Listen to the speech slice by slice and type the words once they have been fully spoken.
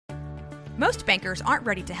Most bankers aren't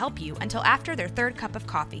ready to help you until after their third cup of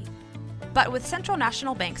coffee. But with Central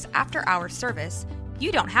National Bank's after-hours service,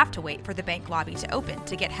 you don't have to wait for the bank lobby to open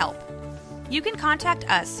to get help. You can contact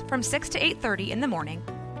us from 6 to 8:30 in the morning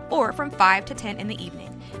or from 5 to 10 in the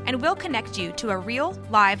evening, and we'll connect you to a real,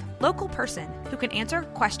 live, local person who can answer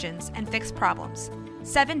questions and fix problems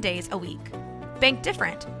 7 days a week. Bank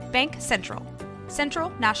different. Bank Central. Central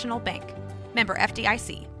National Bank. Member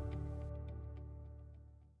FDIC.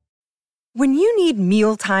 When you need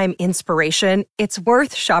mealtime inspiration, it's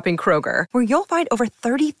worth shopping Kroger, where you'll find over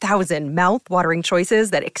 30,000 mouth-watering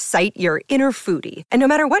choices that excite your inner foodie. And no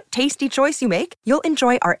matter what tasty choice you make, you'll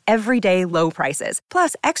enjoy our everyday low prices,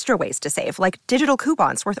 plus extra ways to save, like digital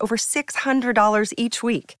coupons worth over $600 each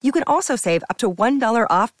week. You can also save up to $1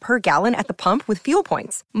 off per gallon at the pump with fuel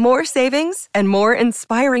points. More savings and more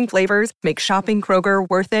inspiring flavors make shopping Kroger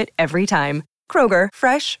worth it every time. Kroger,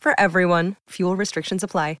 fresh for everyone. Fuel restrictions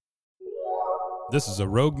apply. This is a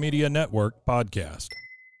Rogue Media Network podcast.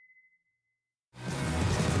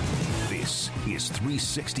 This is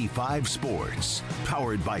 365 Sports,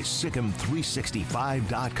 powered by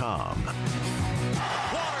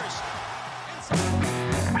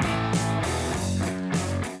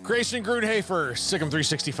Sikkim365.com. Grayson Grundhoefer,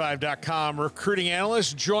 Sikkim365.com recruiting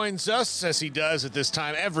analyst, joins us as he does at this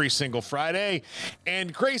time every single Friday.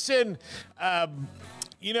 And Grayson,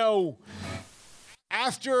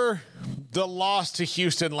 after the loss to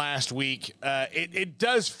Houston last week, it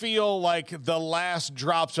does feel like the last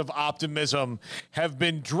drops of optimism have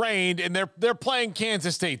been drained, and they're playing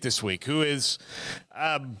Kansas State this week, who is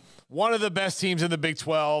one of the best teams in the Big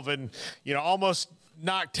 12, and almost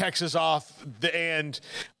knocked Texas off. And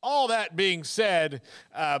all that being said,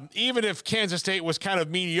 even if Kansas State was kind of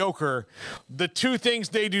mediocre, the two things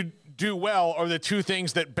they do well are the two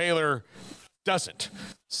things that Baylor doesn't: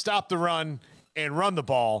 stop the run and run the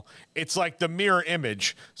ball. It's like the mirror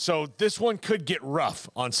image. So this one could get rough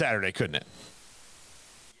on Saturday, couldn't it?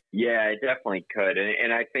 Yeah, it definitely could.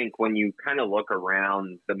 And I think when you kind of look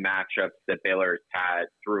around the matchups that Baylor's had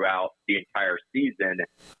throughout the entire season,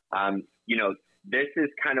 this is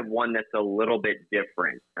kind of one that's a little bit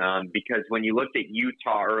different because when you looked at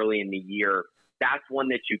Utah early in the year, that's one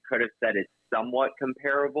that you could have said is somewhat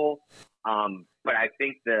comparable. But I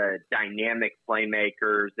think the dynamic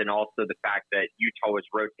playmakers and also the fact that Utah was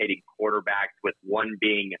rotating quarterbacks with one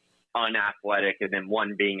being unathletic and then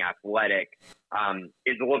one being athletic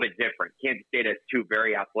is a little bit different. Kansas State has two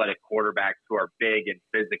very athletic quarterbacks who are big and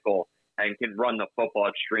physical and can run the football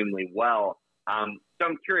extremely well. So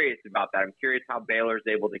I'm curious about that. I'm curious how Baylor's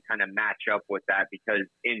able to kind of match up with that because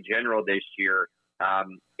in general this year,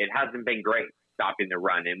 it hasn't been great stopping the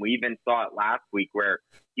run. And we even saw it last week where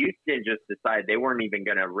Houston just decided they weren't even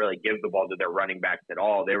going to really give the ball to their running backs at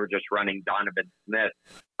all. They were just running Donovan Smith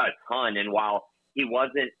a ton. And while he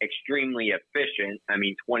wasn't extremely efficient,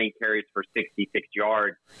 20 carries for 66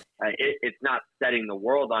 yards, it's not setting the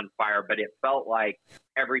world on fire, but it felt like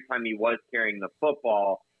every time he was carrying the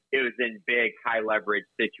football, it was in big, high-leverage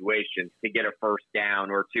situations to get a first down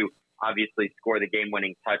or to obviously score the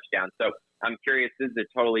game-winning touchdown. So I'm curious, this is a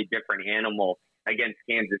totally different animal against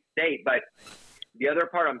Kansas State. But the other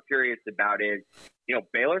part I'm curious about is,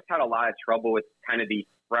 Baylor's had a lot of trouble with kind of these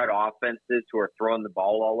spread offenses who are throwing the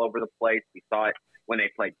ball all over the place. We saw it when they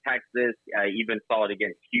played Texas, even saw it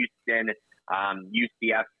against Houston,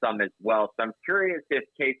 UCF some as well. So I'm curious if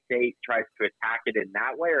K-State tries to attack it in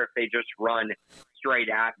that way or if they just run straight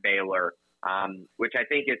at Baylor, which I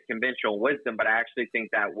think is conventional wisdom, but I actually think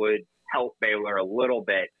that would help Baylor a little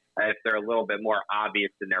bit if they're a little bit more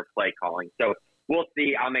obvious in their play calling. So we'll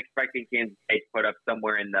see. I'm expecting Kansas State to put up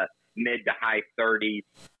somewhere in the mid to high 30s,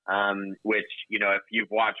 which, if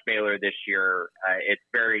you've watched Baylor this year, it's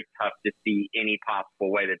very tough to see any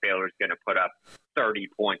possible way that Baylor's going to put up 30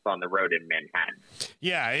 points on the road in Manhattan.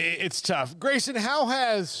 Yeah, it's tough. Grayson, how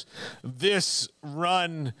has this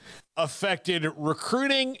run affected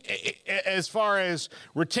recruiting as far as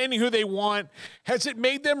retaining who they want? Has it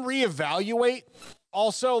made them reevaluate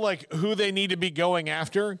also like who they need to be going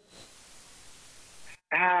after?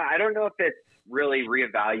 I don't know if it's really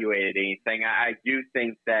reevaluated anything. I do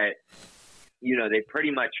think that, they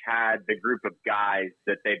pretty much had the group of guys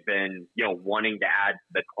that they've been, wanting to add to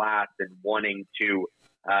the class and wanting to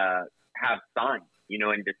have signed,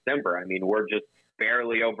 in December. We're just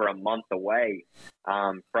barely over a month away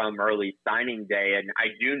from early signing day. And I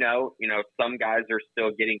do know, some guys are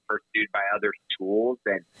still getting pursued by other schools.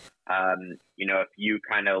 And, if you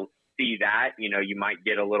kind of see that, you might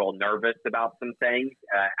get a little nervous about some things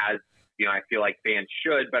as, I feel like fans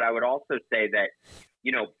should. But I would also say that,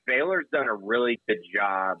 Baylor's done a really good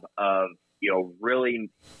job of, really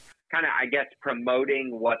kind of, I guess,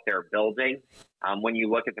 promoting what they're building. When you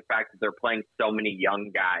look at the fact that they're playing so many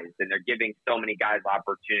young guys and they're giving so many guys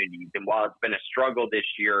opportunities. And while it's been a struggle this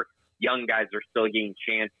year, young guys are still getting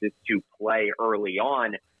chances to play early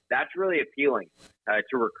on. That's really appealing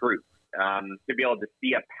to recruits, to be able to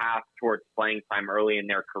see a path towards playing time early in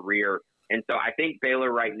their career. And so I think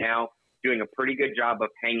Baylor right now doing a pretty good job of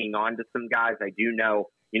hanging on to some guys. I do know,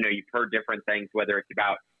 you've heard different things, whether it's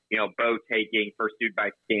about, Bo Tate getting pursued by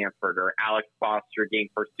Stanford or Alex Foster getting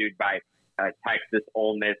pursued by Texas,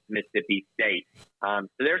 Ole Miss, Mississippi State. So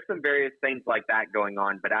there's some various things like that going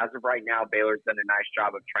on. But as of right now, Baylor's done a nice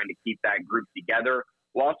job of trying to keep that group together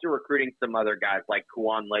while also recruiting some other guys like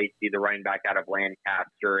Kuwan Lacey, the running back out of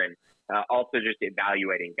Lancaster, and also just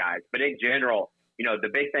evaluating guys. But in general, the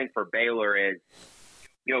big thing for Baylor is,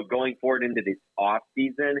 going forward into this off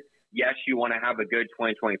season, yes, you want to have a good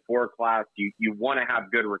 2024 class. You want to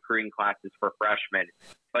have good recruiting classes for freshmen,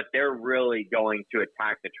 but they're really going to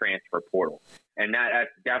attack the transfer portal. And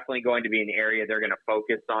that's definitely going to be an area they're going to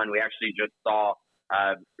focus on. We actually just saw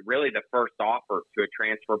really the first offer to a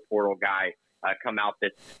transfer portal guy come out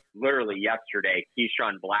this literally yesterday,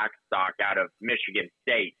 Keyshawn Blackstock out of Michigan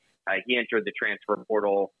State. He entered the transfer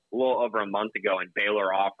portal a little over a month ago, and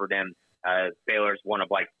Baylor offered him. Baylor's one of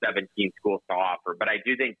 17 schools to offer. But I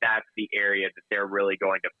do think that's the area that they're really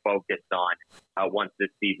going to focus on once this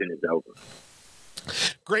season is over.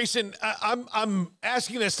 Grayson, I'm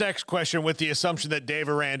asking this next question with the assumption that Dave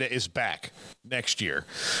Aranda is back next year,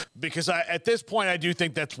 because at this point I do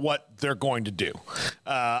think that's what they're going to do.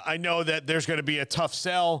 I know that there's going to be a tough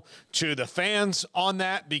sell to the fans on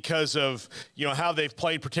that because of how they've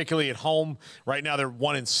played, particularly at home. Right now they're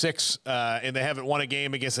 1-6, and they haven't won a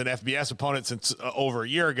game against an FBS opponent since over a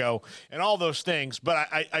year ago, and all those things. But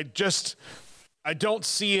I don't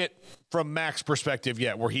see it from Mac's perspective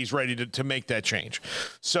yet, where he's ready to make that change.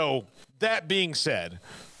 So that being said,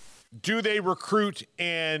 do they recruit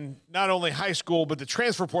in not only high school, but the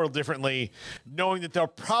transfer portal differently, knowing that they're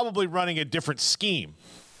probably running a different scheme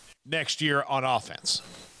next year on offense?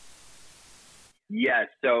 Yes.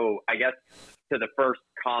 So I guess to the first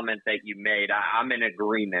comment that you made, I'm in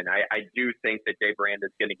agreement. I do think that Dave Aranda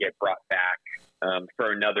is going to get brought back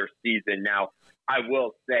for another season. Now, I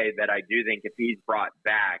will say that I do think if he's brought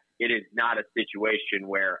back, it is not a situation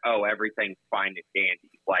where, everything's fine and dandy.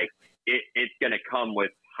 It's going to come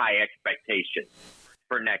with high expectations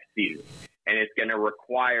for next season. And it's going to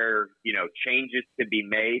require, changes to be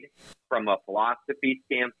made from a philosophy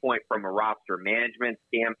standpoint, from a roster management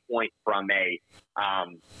standpoint, from a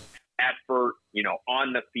effort,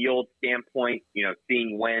 on the field standpoint,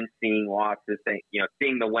 seeing wins, seeing losses,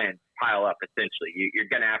 seeing the wins pile up, essentially. You're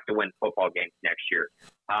going to have to win football games next year.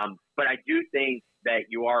 But I do think that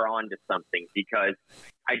you are onto something, because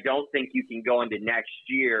I don't think you can go into next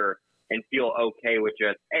year and feel okay with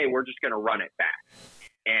just, hey, we're just going to run it back.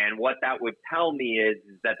 And what that would tell me is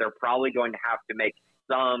that they're probably going to have to make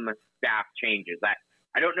some staff changes.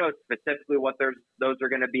 I don't know specifically what those are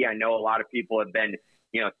going to be. I know a lot of people have been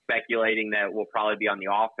speculating that will probably be on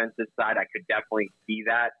the offensive side. I could definitely see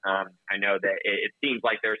that. I know that it seems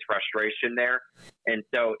like there's frustration there. And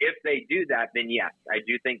so if they do that, then yes, I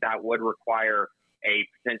do think that would require a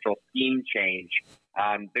potential scheme change.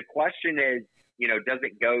 The question is, does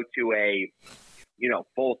it go to a,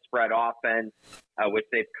 full spread offense, which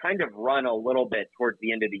they've kind of run a little bit towards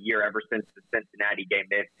the end of the year ever since the Cincinnati game.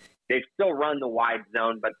 They've still run the wide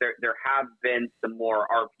zone, but there have been some more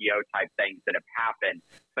RPO type things that have happened.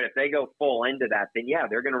 But if they go full into that, then yeah,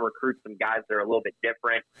 they're going to recruit some guys that are a little bit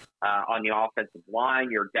different on the offensive line.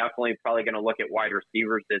 You're definitely probably going to look at wide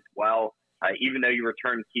receivers as well. Even though you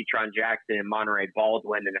return Keytron Jackson and Monterey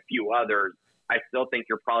Baldwin and a few others, I still think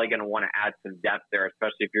you're probably going to want to add some depth there,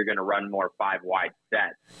 especially if you're going to run more 5-wide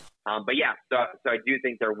sets. But yeah, so I do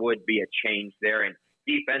think there would be a change there. And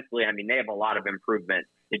defensively, they have a lot of improvement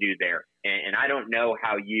to do there. And I don't know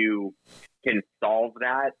how you can solve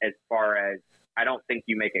that, as far as I don't think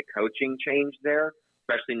you make a coaching change there,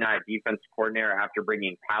 especially not a defense coordinator after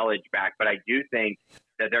bringing Pallage back. But I do think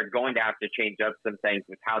that they're going to have to change up some things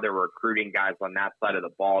with how they're recruiting guys on that side of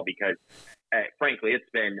the ball, because frankly, it's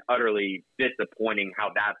been utterly disappointing how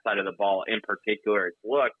that side of the ball in particular has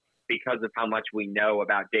looked, because of how much we know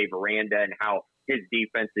about Dave Aranda and how his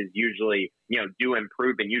defenses usually, do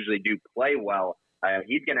improve and usually do play well.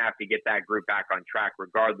 He's going to have to get that group back on track,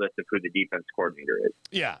 regardless of who the defense coordinator is.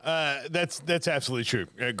 Yeah, that's absolutely true,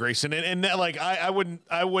 Grayson. And I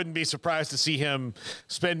wouldn't be surprised to see him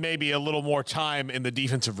spend maybe a little more time in the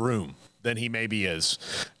defensive room than he maybe is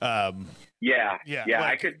Yeah, like,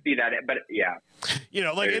 I could see that, but yeah.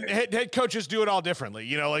 And head coaches do it all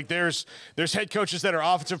differently. Like there's head coaches that are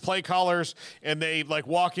offensive play callers, and they like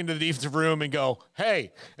walk into the defensive room and go,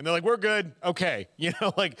 "Hey," and they're like, "We're good, okay,"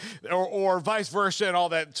 or vice versa and all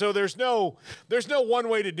that. So there's no one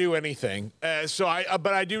way to do anything. But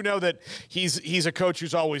I do know that he's a coach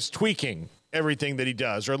who's always tweaking everything that he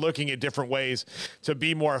does or looking at different ways to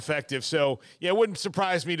be more effective. So, it wouldn't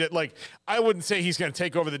surprise me I wouldn't say he's going to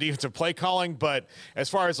take over the defensive play calling, but as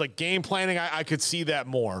far as like game planning, I could see that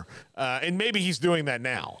more. And maybe he's doing that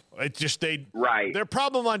now. It's just their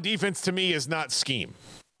problem on defense to me is not scheme.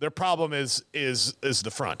 Their problem is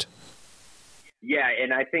the front. Yeah,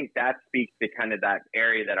 and I think that speaks to kind of that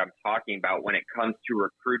area that I'm talking about when it comes to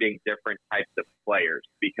recruiting different types of players,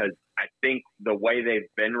 because I think the way they've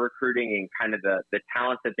been recruiting and kind of the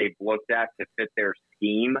talent that they've looked at to fit their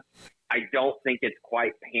scheme, I don't think it's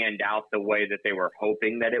quite panned out the way that they were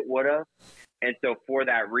hoping that it would have. And so for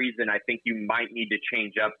that reason, I think you might need to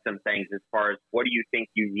change up some things as far as what do you think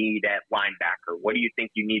you need at linebacker? What do you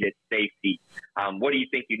think you need at safety? What do you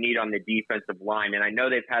think you need on the defensive line? And I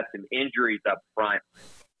know they've had some injuries up front,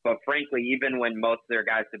 but frankly, even when most of their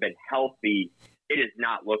guys have been healthy, it has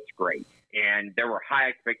not looked great. And there were high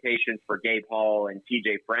expectations for Gabe Hall and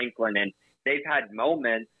TJ Franklin, and they've had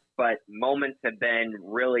moments, but moments have been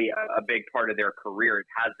really a big part of their career. It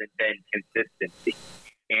hasn't been consistency.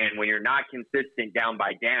 And when you're not consistent down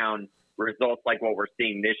by down, results like what we're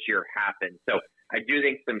seeing this year happen. So I do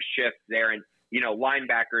think some shifts there. And,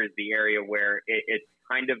 linebacker is the area where it's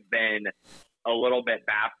kind of been a little bit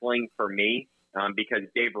baffling for me because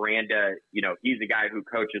Dave Aranda, he's a guy who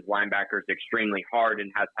coaches linebackers extremely hard and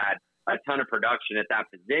has had a ton of production at that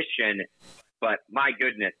position. But my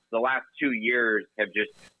goodness, the last 2 years have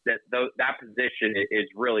just that position is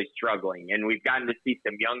really struggling. And we've gotten to see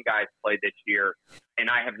some young guys play this year, and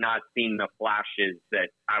I have not seen the flashes that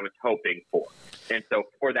I was hoping for. And so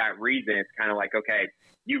for that reason, it's kind of like, okay,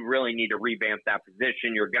 you really need to revamp that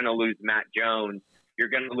position. You're going to lose Matt Jones. You're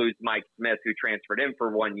going to lose Mike Smith, who transferred in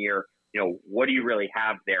for 1 year. What do you really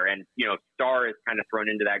have there? And, Starr is kind of thrown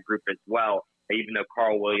into that group as well, even though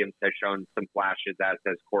Carl Williams has shown some flashes, as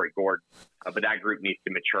has Corey Gordon. But that group needs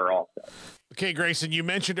to mature also. Okay, Grayson, you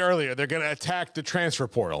mentioned earlier they're going to attack the transfer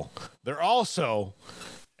portal. They're also,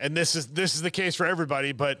 and this is the case for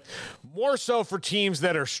everybody, but more so for teams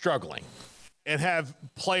that are struggling and have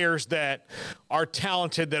players that are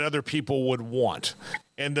talented that other people would want.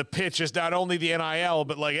 And the pitch is not only the NIL,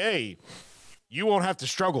 but like, hey, you won't have to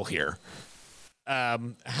struggle here.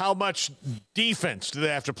 How much defense do they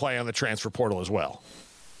have to play on the transfer portal as well?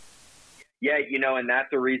 Yeah, and that's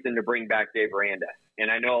a reason to bring back Dave Aranda.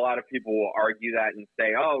 And I know a lot of people will argue that and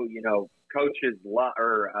say, coaches love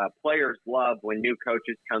or players love when new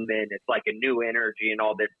coaches come in. It's like a new energy and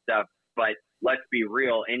all this stuff. But let's be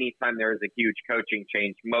real. Anytime there is a huge coaching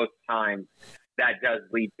change, most times that does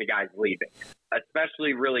lead to guys leaving,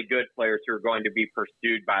 especially really good players who are going to be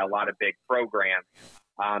pursued by a lot of big programs.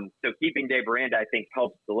 So keeping Dave Aranda, I think,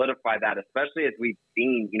 helps solidify that, especially as we've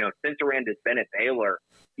seen, since Aranda's been at Baylor,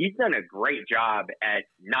 he's done a great job at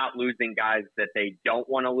not losing guys that they don't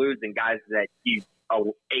want to lose and guys that he's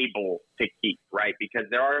able to keep, right? Because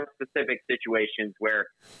there are specific situations where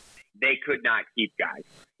they could not keep guys,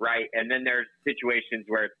 right? And then there's situations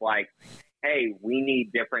where it's like, hey, we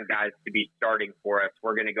need different guys to be starting for us.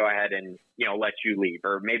 We're going to go ahead and, let you leave.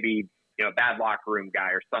 Or maybe, bad locker room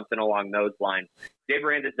guy or something along those lines. Dave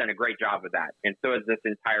Aranda's done a great job of that. And so has this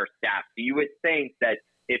entire staff. So you would think that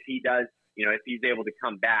if he does, if he's able to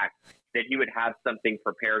come back, that he would have something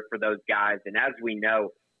prepared for those guys. And as we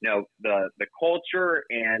know, the culture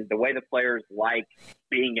and the way the players like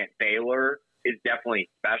being at Baylor is definitely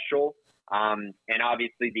special. And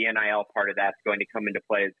obviously the NIL part of that's going to come into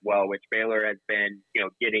play as well, which Baylor has been,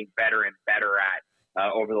 getting better and better at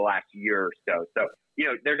over the last year or so. So,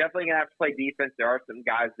 they're definitely going to have to play defense. There are some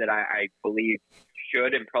guys that I believe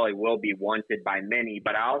should and probably will be wanted by many,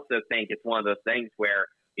 but I also think it's one of those things where,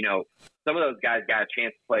 some of those guys got a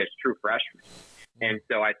chance to play as true freshmen. And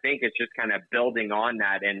so I think it's just kind of building on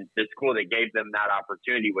that. And the school that gave them that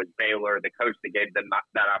opportunity was Baylor. The coach that gave them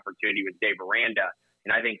that opportunity was Dave Aranda.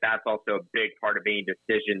 And I think that's also a big part of any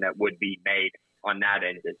decision that would be made on that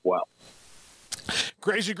end as well.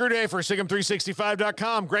 Grayson Grundhoefer,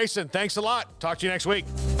 SIGM365.com. Grayson, thanks a lot. Talk to you next week.